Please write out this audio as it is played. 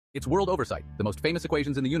It's world oversight, the most famous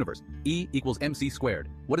equations in the universe. E equals mc squared.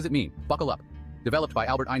 What does it mean? Buckle up. Developed by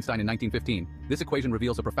Albert Einstein in 1915, this equation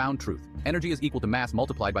reveals a profound truth. Energy is equal to mass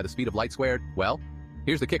multiplied by the speed of light squared. Well,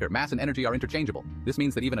 here's the kicker. Mass and energy are interchangeable. This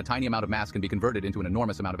means that even a tiny amount of mass can be converted into an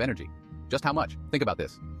enormous amount of energy. Just how much? Think about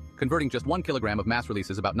this. Converting just 1 kilogram of mass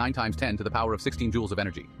releases about 9 times 10 to the power of 16 joules of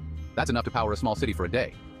energy. That's enough to power a small city for a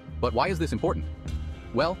day. But why is this important?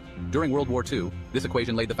 Well, during World War II, this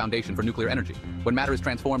equation laid the foundation for nuclear energy. When matter is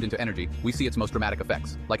transformed into energy, we see its most dramatic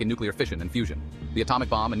effects, like in nuclear fission and fusion. The atomic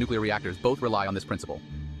bomb and nuclear reactors both rely on this principle.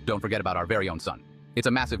 Don't forget about our very own sun. It's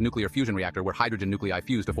a massive nuclear fusion reactor where hydrogen nuclei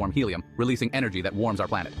fuse to form helium, releasing energy that warms our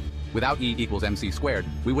planet. Without E equals mc squared,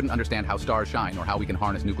 we wouldn't understand how stars shine or how we can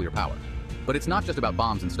harness nuclear power. But it's not just about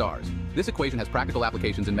bombs and stars. This equation has practical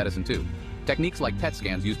applications in medicine too. Techniques like PET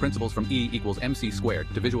scans use principles from E equals mc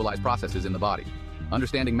squared to visualize processes in the body.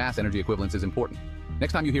 Understanding mass energy equivalence is important.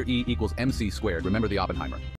 Next time you hear E equals mc squared, remember the Oppenheimer.